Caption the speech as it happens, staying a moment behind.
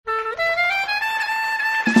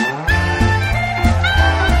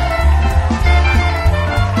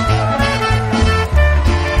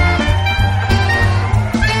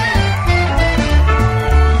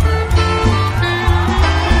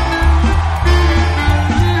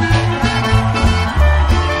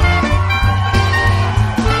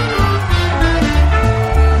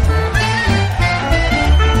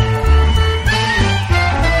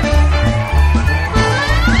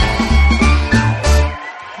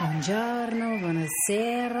Buongiorno,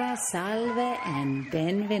 buonasera, salve, and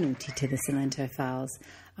benvenuti to the Salento Files.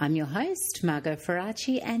 I'm your host, Margot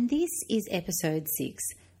Ferracci, and this is episode 6,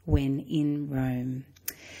 When in Rome.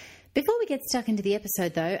 Before we get stuck into the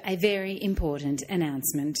episode, though, a very important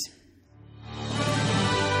announcement.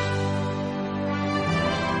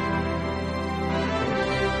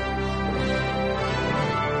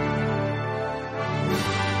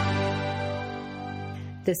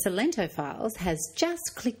 The Salento Files has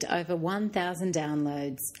just clicked over 1,000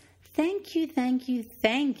 downloads. Thank you,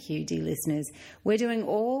 dear listeners. We're doing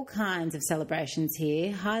all kinds of celebrations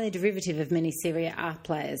here, highly derivative of many Serie A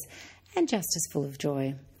players, and just as full of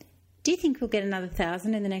joy. Do you think we'll get another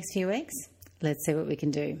 1,000 in the next few weeks? Let's see what we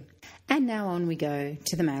can do. And now on we go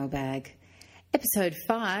to the mailbag. Episode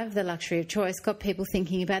 5, The Luxury of Choice, got people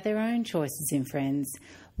thinking about their own choices in friends.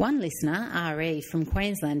 One listener, R.E. from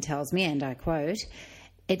Queensland, tells me, and I quote,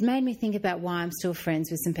 "It made me think about why I'm still friends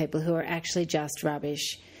with some people who are actually just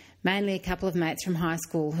rubbish. Mainly a couple of mates from high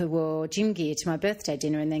school who wore gym gear to my birthday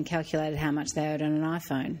dinner and then calculated how much they owed on an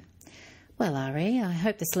iPhone." Well, Ari, I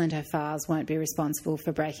hope the Salento Files won't be responsible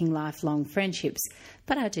for breaking lifelong friendships,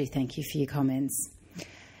 but I do thank you for your comments.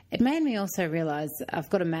 It made me also realise I've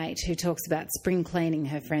got a mate who talks about spring cleaning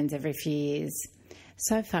her friends every few years.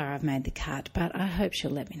 So far I've made the cut, but I hope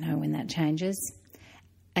she'll let me know when that changes.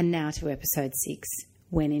 And now to episode 6.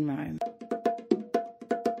 When in Rome.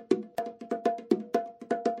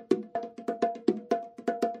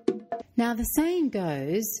 Now, the saying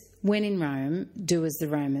goes, when in Rome, do as the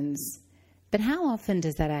Romans. But how often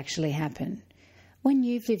does that actually happen? When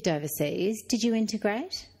you've lived overseas, did you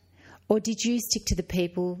integrate? Or did you stick to the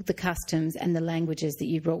people, the customs and the languages that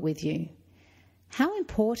you brought with you? How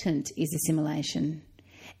important is assimilation?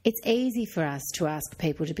 It's easy for us to ask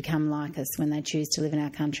people to become like us when they choose to live in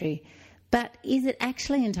our country. But is it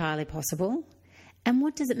actually entirely possible? And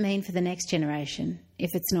what does it mean for the next generation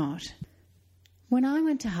if it's not? When I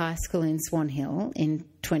went to high school in Swan Hill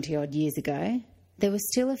 20-odd years ago, there were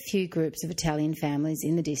still a few groups of Italian families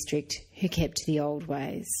in the district who kept to the old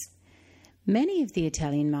ways. Many of the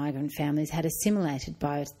Italian migrant families had assimilated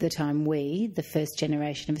by the time we, the first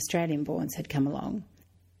generation of Australian-borns, had come along.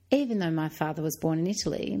 Even though my father was born in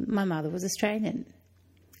Italy, my mother was Australian.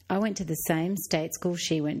 I went to the same state school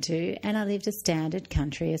she went to, and I lived a standard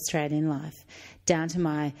country Australian life, down to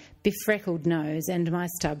my befreckled nose and my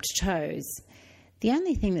stubbed toes. The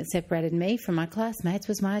only thing that separated me from my classmates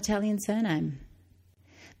was my Italian surname.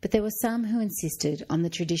 But there were some who insisted on the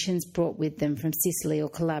traditions brought with them from Sicily or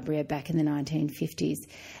Calabria back in the 1950s.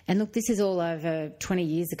 And look, this is all over 20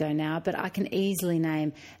 years ago now, but I can easily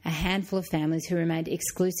name a handful of families who remained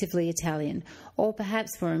exclusively Italian, or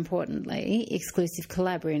perhaps more importantly, exclusive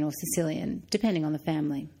Calabrian or Sicilian, depending on the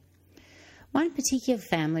family. One particular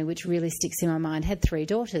family which really sticks in my mind had 3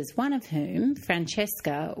 daughters, one of whom,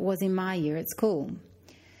 Francesca, was in my year at school.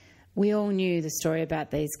 We all knew the story about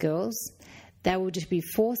these girls. They were to be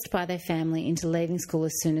forced by their family into leaving school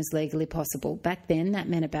as soon as legally possible. Back then, that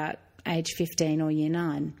meant about age 15 or year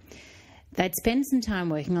 9. They'd spend some time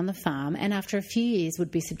working on the farm and after a few years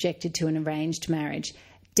would be subjected to an arranged marriage,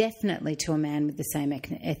 definitely to a man with the same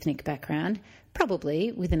ethnic background,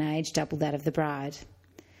 probably with an age double that of the bride.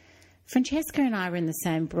 Francesca and I were in the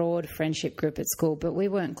same broad friendship group at school, but we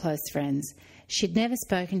weren't close friends. She'd never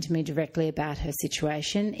spoken to me directly about her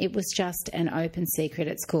situation. It was just an open secret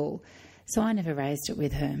at school. So I never raised it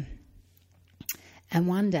with her. And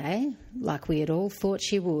one day, like we had all thought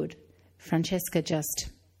she would, Francesca just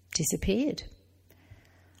disappeared.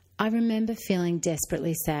 I remember feeling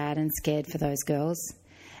desperately sad and scared for those girls,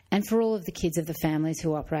 and for all of the kids of the families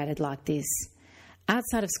who operated like this.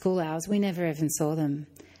 Outside of school hours, we never even saw them.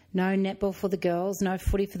 No netball for the girls, no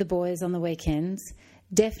footy for the boys on the weekends,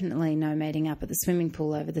 definitely no meeting up at the swimming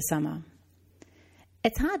pool over the summer.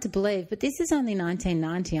 It's hard to believe, but this is only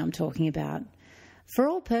 1990 I'm talking about. For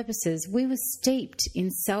all purposes, we were steeped in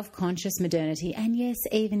self-conscious modernity, and yes,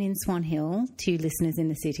 even in Swan Hill, to you listeners in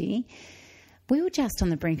the city, we were just on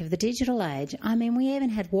the brink of the digital age. I mean, we even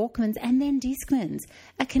had Walkmans and then Discmans,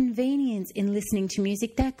 a convenience in listening to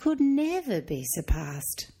music that could never be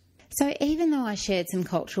surpassed. So even though I shared some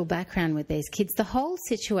cultural background with these kids, the whole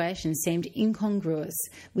situation seemed incongruous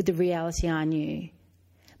with the reality I knew.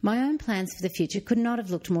 My own plans for the future could not have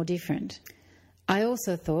looked more different. I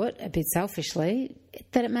also thought, a bit selfishly,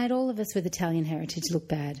 that it made all of us with Italian heritage look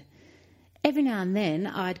bad. Every now and then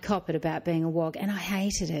I'd cop it about being a wog, and I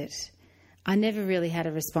hated it. I never really had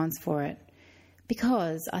a response for it.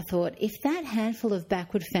 Because I thought, if that handful of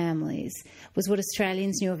backward families was what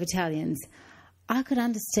Australians knew of Italians, I could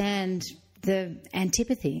understand the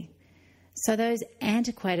antipathy. So those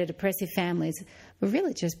antiquated, oppressive families were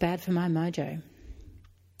really just bad for my mojo.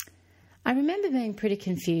 I remember being pretty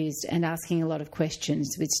confused and asking a lot of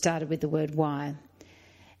questions, which started with the word why.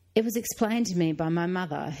 It was explained to me by my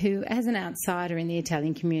mother, who, as an outsider in the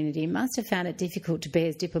Italian community, must have found it difficult to be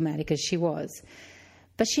as diplomatic as she was.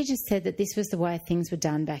 But she just said that this was the way things were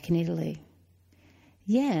done back in Italy.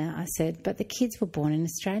 Yeah, I said, but the kids were born in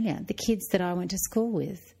Australia, the kids that I went to school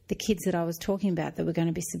with, the kids that I was talking about that were going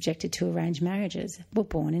to be subjected to arranged marriages were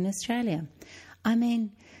born in Australia. I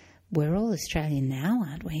mean, we're all Australian now,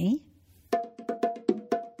 aren't we?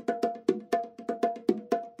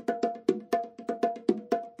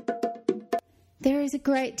 There is a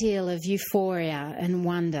great deal of euphoria and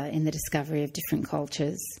wonder in the discovery of different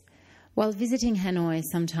cultures. While visiting Hanoi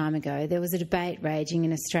some time ago, there was a debate raging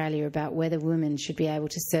in Australia about whether women should be able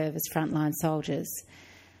to serve as frontline soldiers.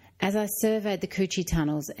 As I surveyed the Cu Chi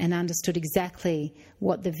tunnels and understood exactly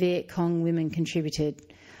what the Viet Cong women contributed,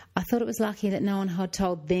 I thought it was lucky that no one had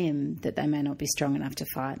told them that they may not be strong enough to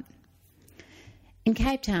fight. In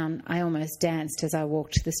Cape Town, I almost danced as I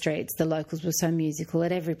walked the streets. The locals were so musical,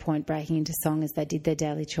 at every point breaking into song as they did their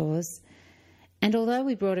daily chores. And although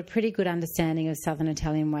we brought a pretty good understanding of southern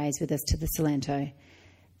Italian ways with us to the Salento,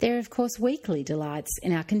 there are of course weekly delights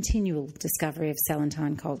in our continual discovery of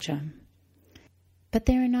Salentine culture. But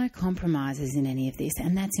there are no compromises in any of this,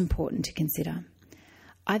 and that's important to consider.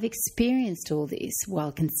 I've experienced all this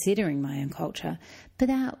while considering my own culture,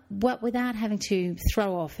 without having to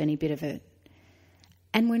throw off any bit of it.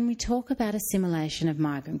 And when we talk about assimilation of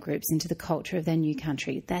migrant groups into the culture of their new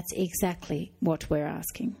country, that's exactly what we're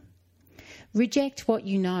asking. Reject what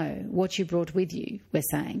you know, what you brought with you, we're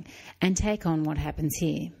saying, and take on what happens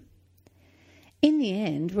here. In the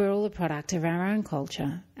end, we're all a product of our own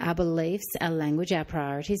culture. Our beliefs, our language, our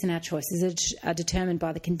priorities and our choices are determined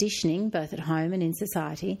by the conditioning, both at home and in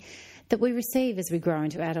society, that we receive as we grow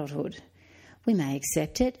into adulthood. We may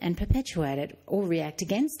accept it and perpetuate it, or react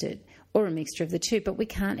against it, or a mixture of the two, but we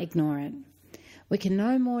can't ignore it. We can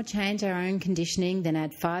no more change our own conditioning than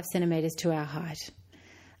add 5 centimetres to our height.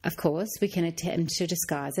 Of course, we can attempt to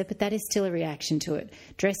disguise it, but that is still a reaction to it,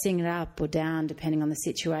 dressing it up or down depending on the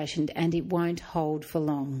situation, and it won't hold for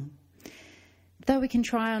long. Though we can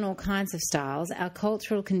try on all kinds of styles, our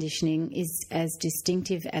cultural conditioning is as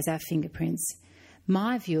distinctive as our fingerprints.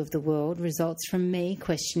 My view of the world results from me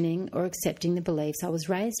questioning or accepting the beliefs I was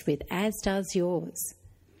raised with, as does yours.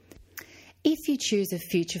 If you choose a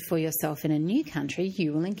future for yourself in a new country,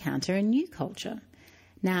 you will encounter a new culture.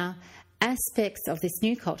 Now, aspects of this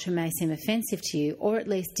new culture may seem offensive to you, or at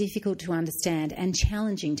least difficult to understand and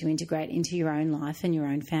challenging to integrate into your own life and your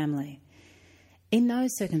own family. In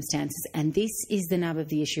those circumstances, and this is the nub of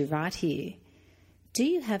the issue right here, do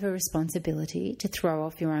you have a responsibility to throw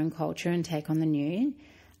off your own culture and take on the new?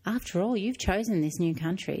 After all, you've chosen this new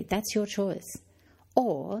country. That's your choice.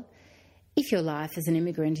 Or, if your life as an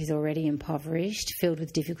immigrant is already impoverished, filled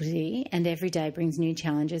with difficulty, and every day brings new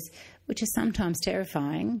challenges, which are sometimes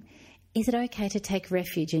terrifying, is it okay to take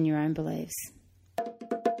refuge in your own beliefs?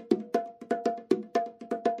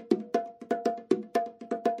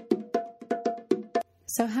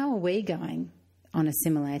 So how are we going on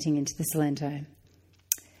assimilating into the Salento?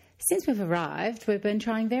 Since we've arrived, we've been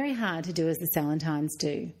trying very hard to do as the Salentines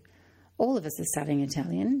do. All of us are studying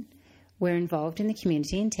Italian. We're involved in the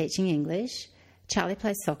community and teaching English. Charlie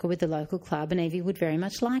plays soccer with the local club, and Evie would very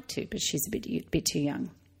much like to, but she's a bit too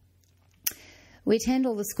young. We attend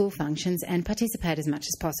all the school functions and participate as much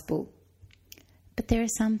as possible. But there are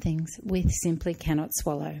some things we simply cannot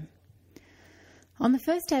swallow. On the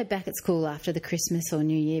first day back at school after the Christmas or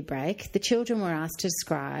New Year break, the children were asked to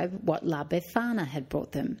describe what La Befana had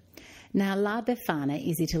brought them. Now, La Befana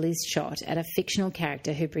is Italy's shot at a fictional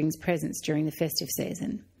character who brings presents during the festive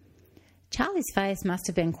season. Charlie's face must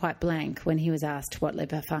have been quite blank when he was asked what La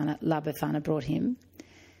Befana brought him.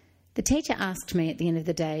 The teacher asked me at the end of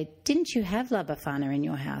the day, "Didn't you have La Befana in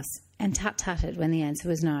your house?" and tut-tutted when the answer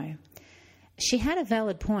was no. She had a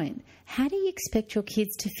valid point. How do you expect your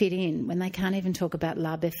kids to fit in when they can't even talk about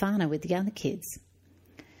La Befana with the other kids?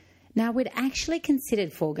 Now, we'd actually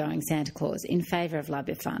considered foregoing Santa Claus in favour of La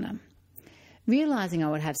Befana. Realising I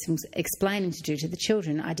would have some explaining to do to the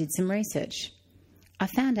children, I did some research. I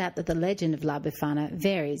found out that the legend of La Befana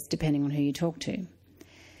varies depending on who you talk to.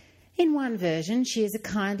 In one version, she is a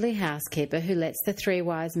kindly housekeeper who lets the 3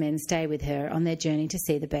 wise men stay with her on their journey to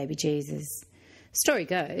see the baby Jesus. Story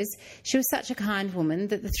goes, she was such a kind woman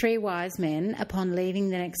that the 3 wise men, upon leaving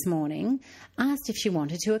the next morning, asked if she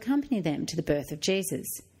wanted to accompany them to the birth of Jesus.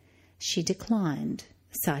 She declined,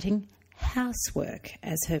 citing housework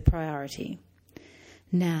as her priority.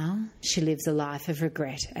 Now she lives a life of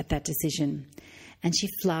regret at that decision, and she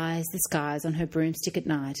flies the skies on her broomstick at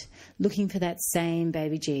night, looking for that same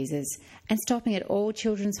baby Jesus and stopping at all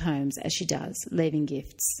children's homes as she does, leaving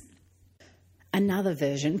gifts. Another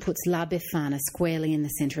version puts La Befana squarely in the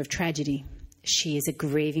centre of tragedy. She is a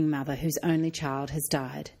grieving mother whose only child has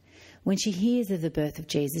died. When she hears of the birth of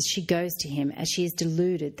Jesus, she goes to him as she is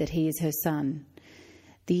deluded that he is her son.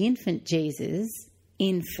 The infant Jesus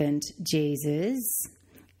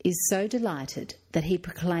is so delighted that he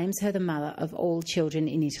proclaims her the mother of all children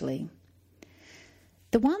in Italy.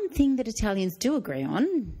 The one thing that Italians do agree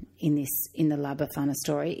on in the La Befana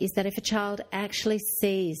story is that if a child actually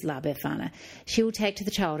sees La Befana, she will take to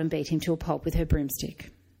the child and beat him to a pulp with her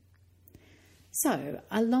broomstick. So,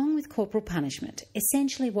 along with corporal punishment,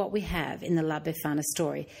 essentially what we have in the La Befana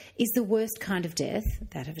story is the worst kind of death,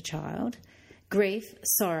 that of a child, grief,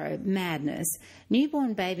 sorrow, madness,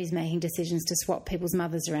 newborn babies making decisions to swap people's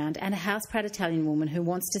mothers around, and a house-proud Italian woman who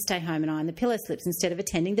wants to stay home and iron the pillow slips instead of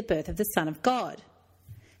attending the birth of the Son of God.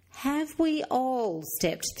 Have we all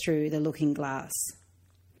stepped through the looking glass?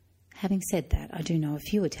 Having said that, I do know a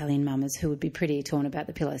few Italian mamas who would be pretty torn about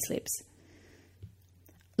the pillow slips.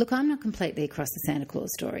 Look, I'm not completely across the Santa Claus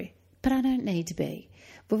story, but I don't need to be.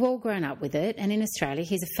 We've all grown up with it, and in Australia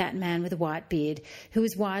he's a fat man with a white beard who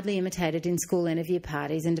is widely imitated in school end-of-year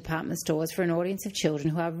parties and department stores for an audience of children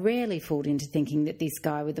who are rarely fooled into thinking that this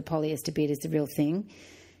guy with the polyester beard is the real thing.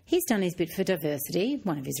 He's done his bit for diversity.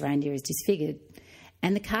 One of his reindeer is disfigured.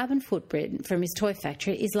 And the carbon footprint from his toy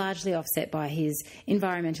factory is largely offset by his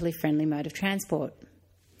environmentally friendly mode of transport.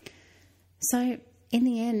 So, in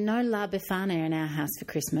the end, no La Befana in our house for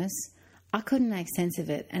Christmas. I couldn't make sense of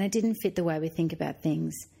it, and it didn't fit the way we think about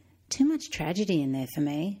things. Too much tragedy in there for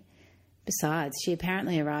me. Besides, she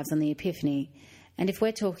apparently arrives on the Epiphany, and if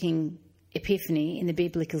we're talking Epiphany in the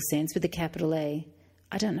biblical sense with a capital E,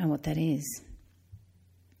 I don't know what that is.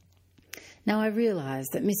 Now, I realise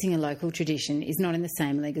that missing a local tradition is not in the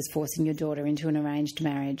same league as forcing your daughter into an arranged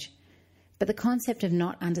marriage, but the concept of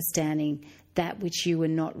not understanding that which you were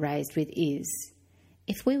not raised with is.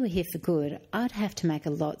 If we were here for good, I'd have to make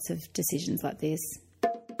lots of decisions like this.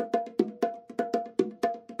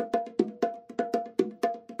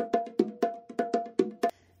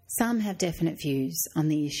 Some have definite views on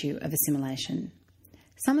the issue of assimilation.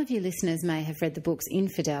 Some of you listeners may have read the books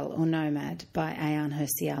Infidel or Nomad by Ayaan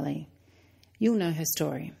Hirsi Ali. You'll know her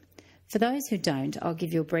story. For those who don't, I'll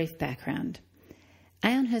give you a brief background.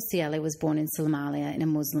 Ayaan Hirsi Ali was born in Somalia in a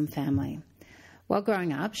Muslim family. While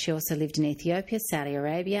growing up, she also lived in Ethiopia, Saudi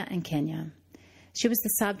Arabia and Kenya. She was the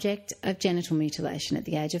subject of genital mutilation at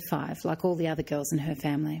the age of 5, like all the other girls in her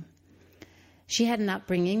family. She had an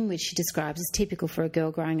upbringing which she describes as typical for a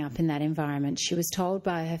girl growing up in that environment. She was told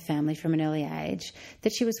by her family from an early age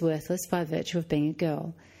that she was worthless by virtue of being a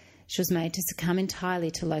girl. She was made to succumb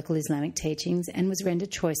entirely to local Islamic teachings and was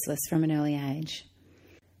rendered choiceless from an early age.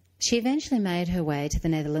 She eventually made her way to the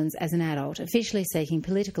Netherlands as an adult, officially seeking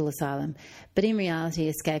political asylum, but in reality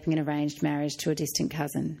escaping an arranged marriage to a distant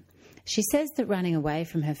cousin. She says that running away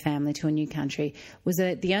from her family to a new country was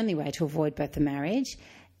the only way to avoid both the marriage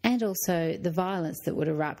and also the violence that would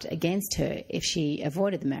erupt against her if she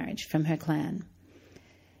avoided the marriage from her clan.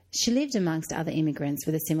 She lived amongst other immigrants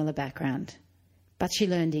with a similar background, but she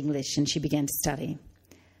learned English and she began to study.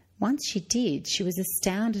 Once she did, she was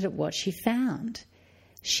astounded at what she found.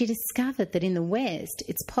 She discovered that in the West,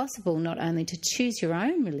 it's possible not only to choose your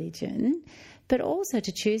own religion, but also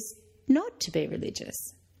to choose not to be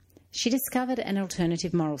religious. She discovered an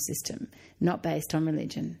alternative moral system, not based on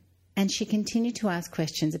religion. And she continued to ask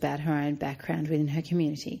questions about her own background within her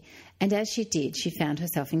community. And as she did, she found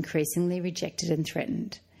herself increasingly rejected and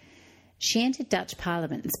threatened. She entered Dutch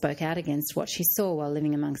Parliament and spoke out against what she saw while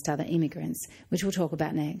living amongst other immigrants, which we'll talk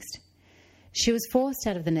about next. She was forced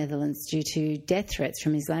out of the Netherlands due to death threats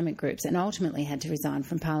from Islamic groups and ultimately had to resign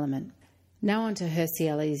from Parliament. Now on to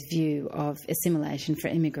Hirsi Ali's view of assimilation for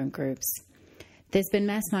immigrant groups. There's been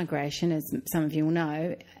mass migration, as some of you will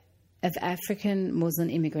know, of African Muslim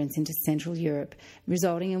immigrants into Central Europe,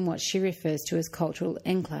 resulting in what she refers to as cultural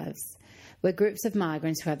enclaves, where groups of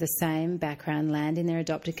migrants who have the same background land in their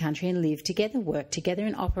adopted country and live together, work together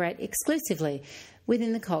and operate exclusively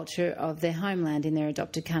within the culture of their homeland in their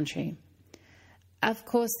adopted country. Of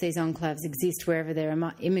course, these enclaves exist wherever there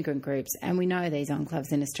are immigrant groups, and we know these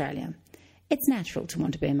enclaves in Australia. It's natural to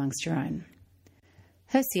want to be amongst your own.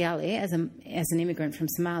 Hirsi Ali, as an immigrant from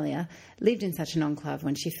Somalia, lived in such an enclave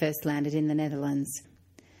when she first landed in the Netherlands.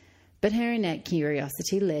 But her innate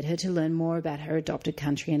curiosity led her to learn more about her adopted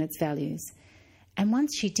country and its values. And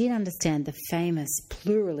once she did understand the famous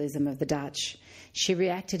pluralism of the Dutch, she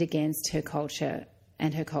reacted against her culture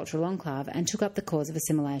and her cultural enclave and took up the cause of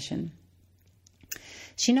assimilation.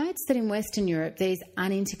 She notes that in Western Europe, these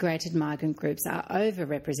unintegrated migrant groups are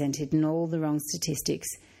overrepresented in all the wrong statistics,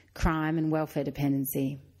 crime and welfare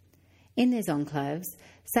dependency. In these enclaves,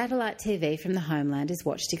 satellite TV from the homeland is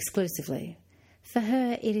watched exclusively. For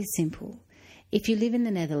her, it is simple. If you live in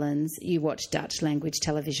the Netherlands, you watch Dutch language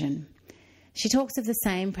television. She talks of the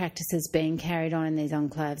same practices being carried on in these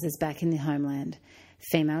enclaves as back in the homeland: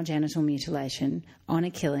 female genital mutilation, honour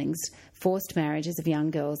killings, forced marriages of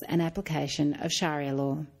young girls, and application of Sharia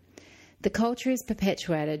law. The culture is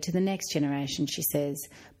perpetuated to the next generation, she says,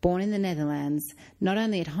 born in the Netherlands, not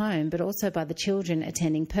only at home but also by the children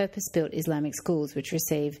attending purpose-built Islamic schools which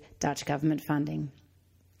receive Dutch government funding.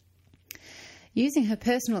 Using her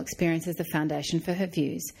personal experience as the foundation for her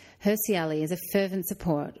views, Hirsi Ali is a fervent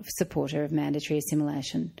supporter of mandatory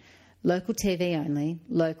assimilation. Local TV only,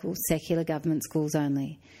 local secular government schools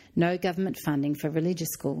only, no government funding for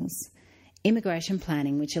religious schools, immigration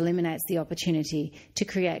planning which eliminates the opportunity to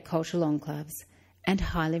create cultural enclaves, and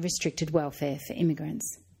highly restricted welfare for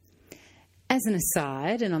immigrants. As an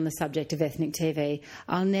aside, and on the subject of ethnic TV,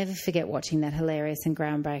 I'll never forget watching that hilarious and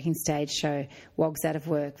groundbreaking stage show, Wogs Out of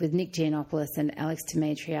Work, with Nick Giannopoulos and Alex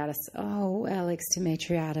Dimitriadis. Oh, Alex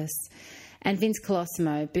Dimitriadis. And Vince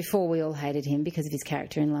Colosimo, before we all hated him because of his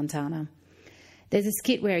character in Lantana. There's a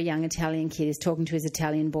skit where a young Italian kid is talking to his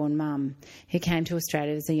Italian-born mum, who came to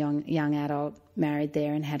Australia as a young adult, married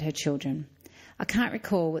there and had her children. I can't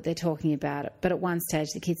recall what they're talking about, but at one stage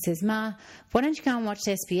the kid says, "Ma, why don't you go and watch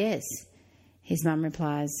SBS?" His mum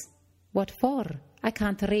replies, "What for? I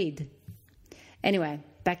can't read." Anyway,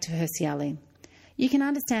 back to Hirsi Ali. You can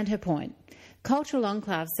understand her point. Cultural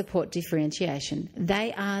enclaves support differentiation.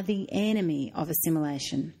 They are the enemy of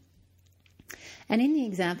assimilation. And in the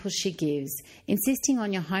examples she gives, insisting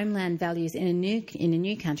on your homeland values in a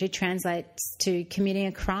new country translates to committing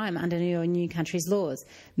a crime under your new country's laws: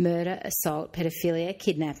 murder, assault, pedophilia,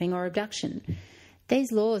 kidnapping or abduction.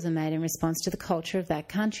 These laws are made in response to the culture of that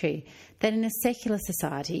country, that in a secular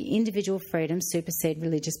society, individual freedoms supersede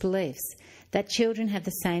religious beliefs, that children have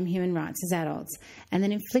the same human rights as adults, and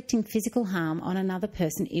that inflicting physical harm on another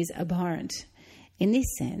person is abhorrent. In this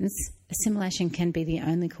sense, assimilation can be the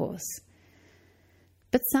only course.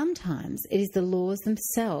 But sometimes it is the laws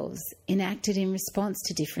themselves enacted in response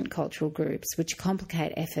to different cultural groups which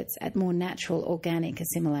complicate efforts at more natural, organic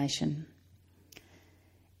assimilation.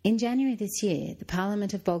 In January this year, the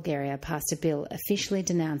Parliament of Bulgaria passed a bill officially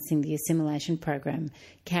denouncing the assimilation program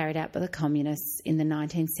carried out by the communists in the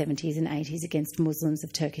 1970s and 80s against Muslims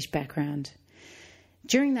of Turkish background.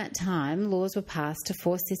 During that time, laws were passed to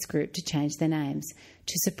force this group to change their names,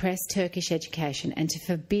 to suppress Turkish education and to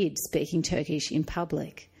forbid speaking Turkish in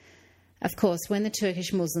public. Of course, when the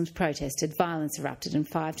Turkish Muslims protested, violence erupted and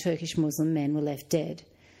 5 Turkish Muslim men were left dead.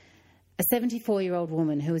 A 74-year-old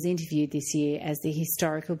woman who was interviewed this year as the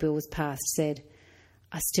historical bill was passed said,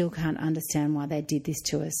 "I still can't understand why they did this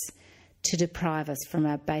to us, to deprive us from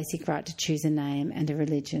our basic right to choose a name and a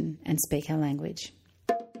religion and speak our language."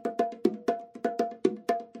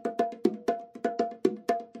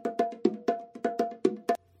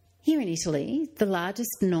 Here in Italy, the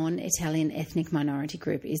largest non-Italian ethnic minority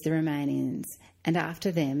group is the Romanians, and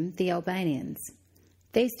after them, the Albanians.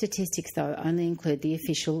 These statistics, though, only include the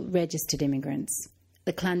official registered immigrants.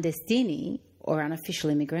 The clandestini, or unofficial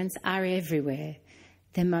immigrants, are everywhere.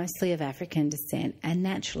 They're mostly of African descent, and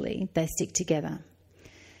naturally, they stick together.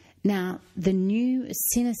 Now, the new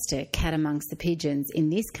sinister cat amongst the pigeons in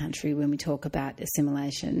this country when we talk about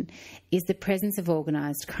assimilation is the presence of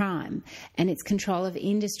organised crime and its control of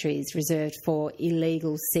industries reserved for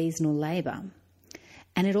illegal seasonal labour.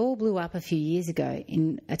 And it all blew up a few years ago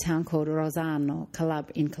in a town called Rosarno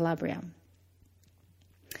in Calabria.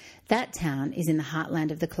 That town is in the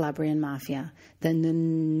heartland of the Calabrian mafia, the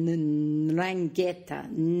Ndrangheta.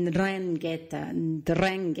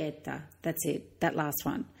 That's it, that last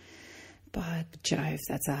one. By Jove,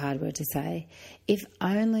 that's a hard word to say. If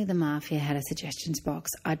only the mafia had a suggestions box,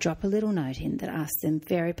 I'd drop a little note in that asks them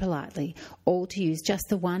very politely all to use just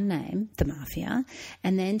the one name, the mafia,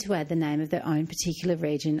 and then to add the name of their own particular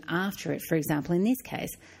region after it. For example, in this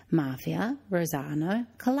case, Mafia, Rosarno,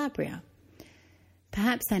 Calabria.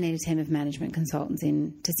 Perhaps they need a team of management consultants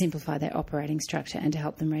in to simplify their operating structure and to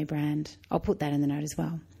help them rebrand. I'll put that in the note as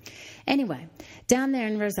well. Anyway, down there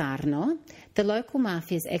in Rosarno, the local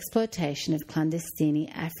mafia's exploitation of clandestine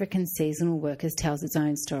African seasonal workers tells its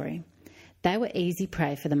own story. They were easy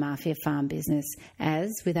prey for the mafia farm business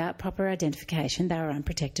as, without proper identification, they were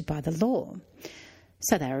unprotected by the law.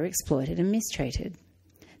 So they were exploited and mistreated.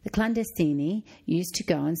 The clandestini used to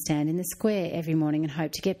go and stand in the square every morning and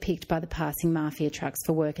hope to get picked by the passing mafia trucks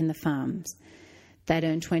for work in the farms. They'd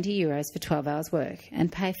earn €20 for 12 hours work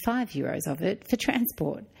and pay €5 of it for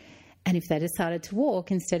transport. And if they decided to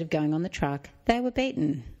walk instead of going on the truck, they were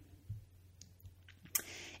beaten.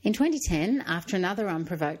 In 2010, after another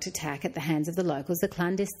unprovoked attack at the hands of the locals, the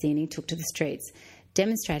clandestini took to the streets,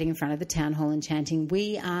 demonstrating in front of the town hall and chanting,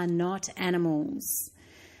 "We are not animals."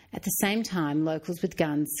 At the same time, locals with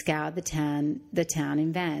guns scoured the town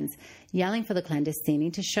in vans, yelling for the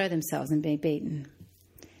clandestini to show themselves and be beaten.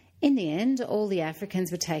 In the end, all the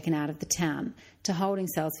Africans were taken out of the town to holding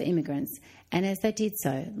cells for immigrants, and as they did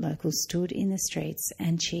so, locals stood in the streets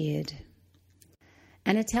and cheered.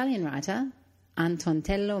 An Italian writer,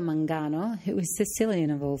 Antonello Mangano, who is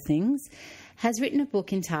Sicilian of all things, has written a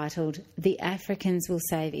book entitled "The Africans Will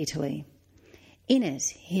Save Italy." In it,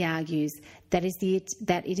 he argues that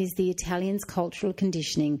it is the Italians' cultural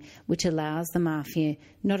conditioning which allows the mafia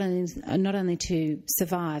not only to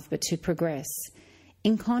survive but to progress.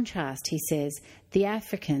 In contrast, he says, the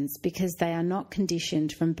Africans, because they are not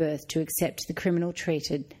conditioned from birth to accept the criminal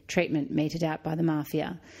treatment meted out by the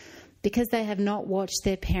mafia, because they have not watched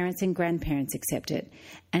their parents and grandparents accept it,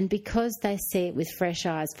 and because they see it with fresh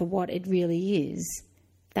eyes for what it really is,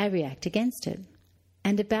 they react against it.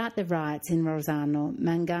 And about the riots in Rosarno,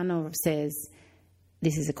 Mangano says,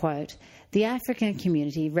 this is a quote, "The African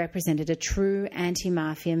community represented a true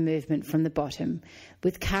anti-mafia movement from the bottom.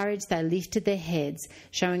 With courage they lifted their heads,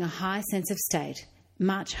 showing a high sense of state,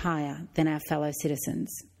 much higher than our fellow citizens."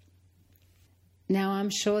 Now, I'm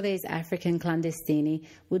sure these African clandestini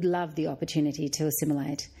would love the opportunity to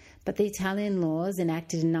assimilate, but the Italian laws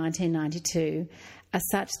enacted in 1992 are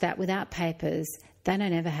such that without papers, they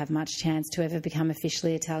don't ever have much chance to ever become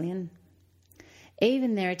officially Italian.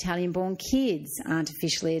 Even their Italian-born kids aren't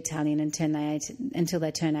officially Italian until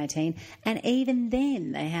they turn 18, and even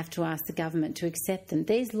then they have to ask the government to accept them.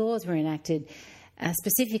 These laws were enacted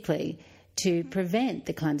specifically to prevent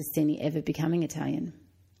the clandestini ever becoming Italian.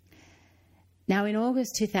 Now, in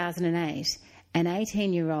August 2008, an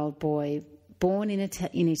 18-year-old boy born in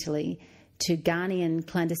Italy to Ghanaian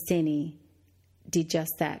clandestini did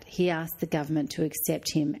just that. He asked the government to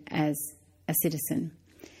accept him as a citizen.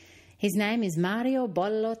 His name is Mario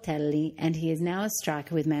Balotelli, and he is now a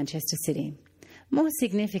striker with Manchester City. More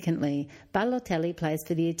significantly, Balotelli plays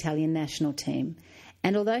for the Italian national team,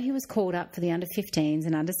 and although he was called up for the under-15s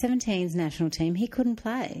and under-17s national team, he couldn't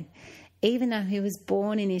play. Even though he was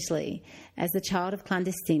born in Italy as the child of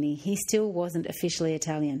clandestini, he still wasn't officially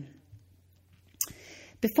Italian.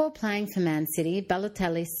 Before playing for Man City,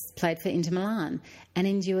 Balotelli played for Inter Milan and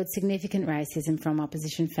endured significant racism from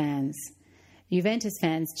opposition fans. Juventus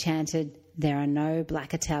fans chanted, "There are no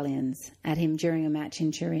black Italians," at him during a match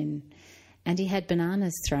in Turin, and he had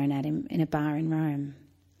bananas thrown at him in a bar in Rome.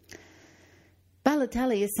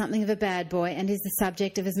 Balotelli is something of a bad boy and is the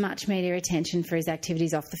subject of as much media attention for his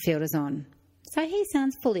activities off the field as on. So he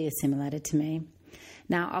sounds fully assimilated to me.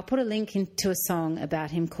 Now, I'll put a link into a song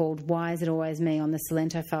about him called "Why Is It Always Me" on the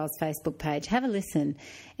Salento Files Facebook page. Have a listen.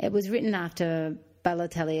 It was written after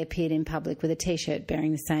Balotelli appeared in public with a T-shirt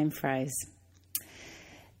bearing the same phrase.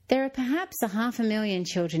 There are perhaps 500,000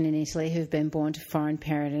 children in Italy who have been born to foreign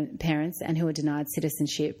parents and who are denied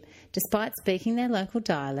citizenship, despite speaking their local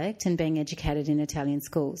dialect and being educated in Italian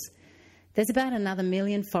schools. There's about another 1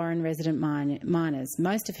 million foreign resident minors,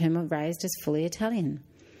 most of whom are raised as fully Italian.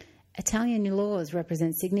 Italian laws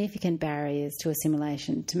represent significant barriers to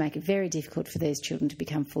assimilation to make it very difficult for these children to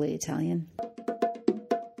become fully Italian.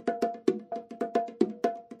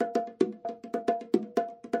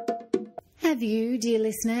 Have you, dear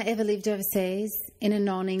listener, ever lived overseas in a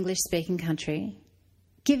non-English speaking country?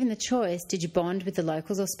 Given the choice, did you bond with the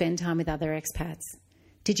locals or spend time with other expats?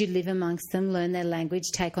 Did you live amongst them, learn their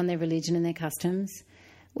language, take on their religion and their customs?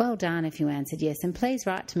 Well done if you answered yes, and please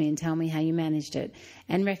write to me and tell me how you managed it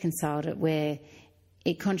and reconciled it where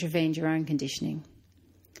it contravened your own conditioning.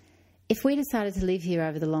 If we decided to live here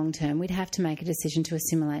over the long term, we'd have to make a decision to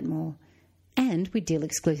assimilate more. And we deal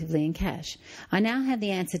exclusively in cash. I now have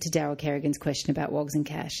the answer to Daryl Kerrigan's question about wogs and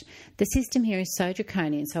cash. The system here is so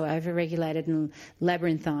draconian, so over-regulated and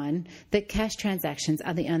labyrinthine that cash transactions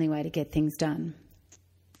are the only way to get things done.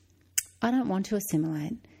 I don't want to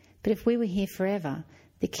assimilate, but if we were here forever,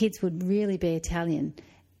 the kids would really be Italian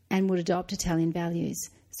and would adopt Italian values,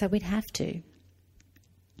 so we'd have to.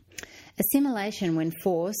 Assimilation, when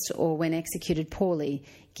forced or when executed poorly,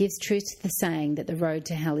 gives truth to the saying that the road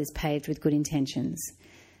to hell is paved with good intentions.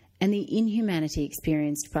 And the inhumanity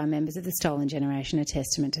experienced by members of the stolen generation are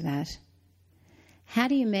testament to that. How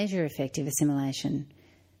do you measure effective assimilation?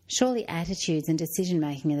 Surely attitudes and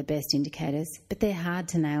decision-making are the best indicators, but they're hard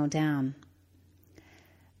to nail down.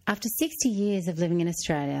 After 60 years of living in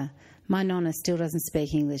Australia, My nonna still doesn't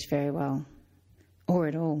speak English very well, or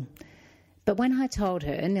at all. But when I told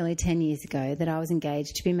her nearly 10 years ago that I was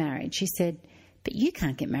engaged to be married, she said, "But you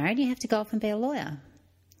can't get married, you have to go off and be a lawyer."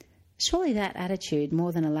 Surely that attitude,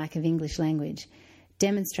 more than a lack of English language,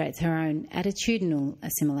 demonstrates her own attitudinal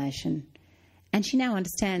assimilation. And she now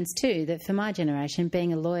understands too that for my generation,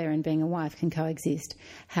 being a lawyer and being a wife can coexist.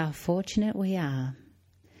 How fortunate we are.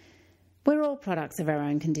 We're all products of our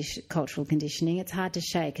own cultural conditioning. It's hard to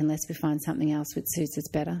shake unless we find something else which suits us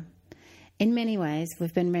better. In many ways,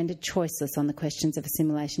 we've been rendered choiceless on the questions of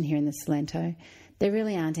assimilation here in the Salento. There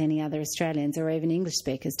really aren't any other Australians or even English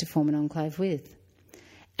speakers to form an enclave with.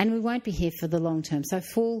 And we won't be here for the long term, so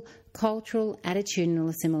full cultural, attitudinal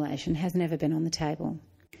assimilation has never been on the table.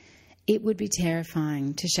 It would be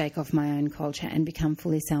terrifying to shake off my own culture and become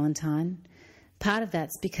fully Salentine. Part of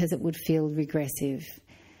that's because it would feel regressive.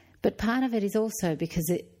 But part of it is also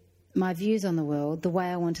because my views on the world, the way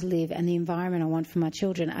I want to live and the environment I want for my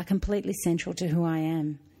children are completely central to who I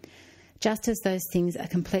am. Just as those things are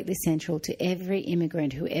completely central to every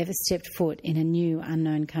immigrant who ever stepped foot in a new,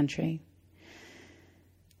 unknown country.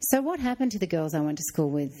 So what happened to the girls I went to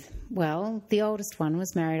school with? Well, the oldest one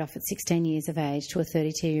was married off at 16 years of age to a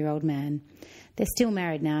 32-year-old man. They're still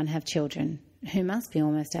married now and have children, who must be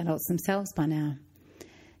almost adults themselves by now.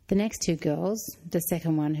 The next two girls, the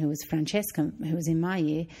second one, who was Francesca, who was in my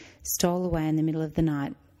year, stole away in the middle of the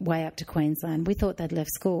night, way up to Queensland. We thought they'd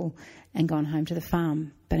left school and gone home to the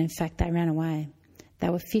farm, but in fact they ran away. They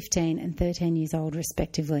were 15 and 13 years old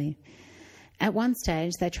respectively. At one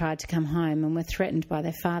stage they tried to come home and were threatened by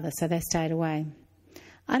their father, so they stayed away.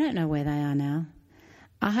 I don't know where they are now.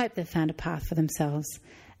 I hope they've found a path for themselves,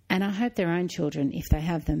 and I hope their own children, if they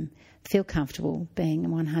have them, feel comfortable being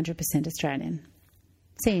 100% Australian.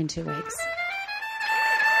 See you in 2 weeks.